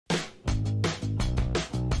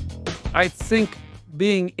I think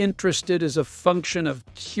being interested is a function of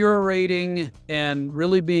curating and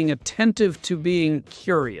really being attentive to being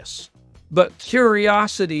curious. But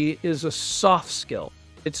curiosity is a soft skill.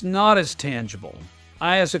 It's not as tangible.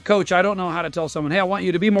 As a coach, I don't know how to tell someone, hey, I want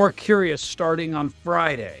you to be more curious starting on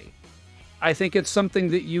Friday. I think it's something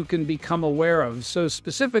that you can become aware of. So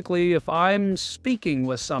specifically, if I'm speaking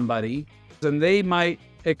with somebody, then they might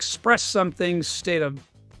express something, state of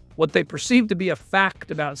what they perceive to be a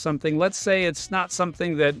fact about something. Let's say it's not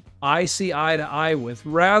something that I see eye to eye with.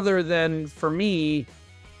 Rather than, for me,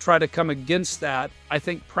 try to come against that, I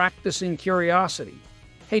think practicing curiosity.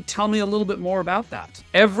 Hey, tell me a little bit more about that.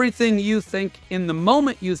 Everything you think in the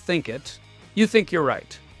moment you think it, you think you're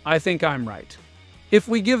right. I think I'm right. If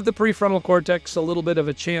we give the prefrontal cortex a little bit of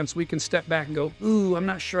a chance, we can step back and go, ooh, I'm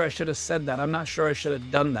not sure I should have said that. I'm not sure I should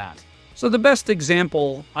have done that. So the best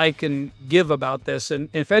example I can give about this, and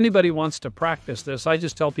if anybody wants to practice this, I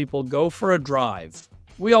just tell people, go for a drive.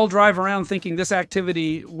 We all drive around thinking this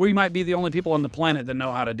activity, we might be the only people on the planet that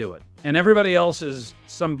know how to do it. And everybody else is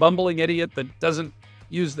some bumbling idiot that doesn't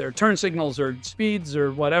use their turn signals or speeds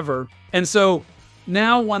or whatever. And so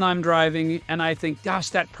now when I'm driving and I think, gosh,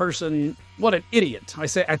 that person, what an idiot. I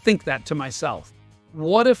think that to myself.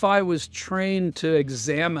 What if I was trained to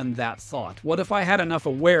examine that thought? What if I had enough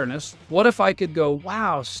awareness? What if I could go,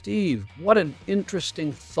 wow, Steve, what an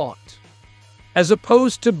interesting thought. As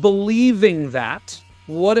opposed to believing that,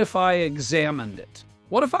 what if I examined it?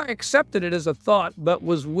 What if I accepted it as a thought, but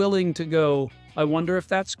was willing to go, I wonder if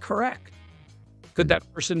that's correct? Could that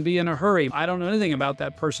person be in a hurry? I don't know anything about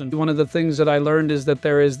that person. One of the things that I learned is that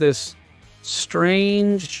there is this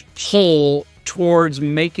strange pull towards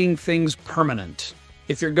making things permanent.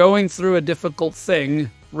 If you're going through a difficult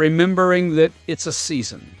thing, remembering that it's a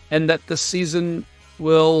season and that the season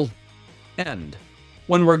will end.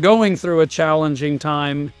 When we're going through a challenging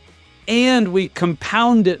time and we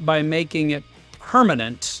compound it by making it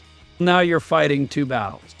permanent, now you're fighting two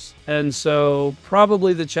battles. And so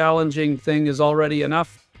probably the challenging thing is already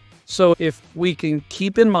enough. So if we can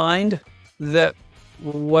keep in mind that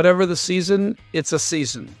whatever the season, it's a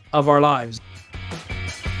season of our lives.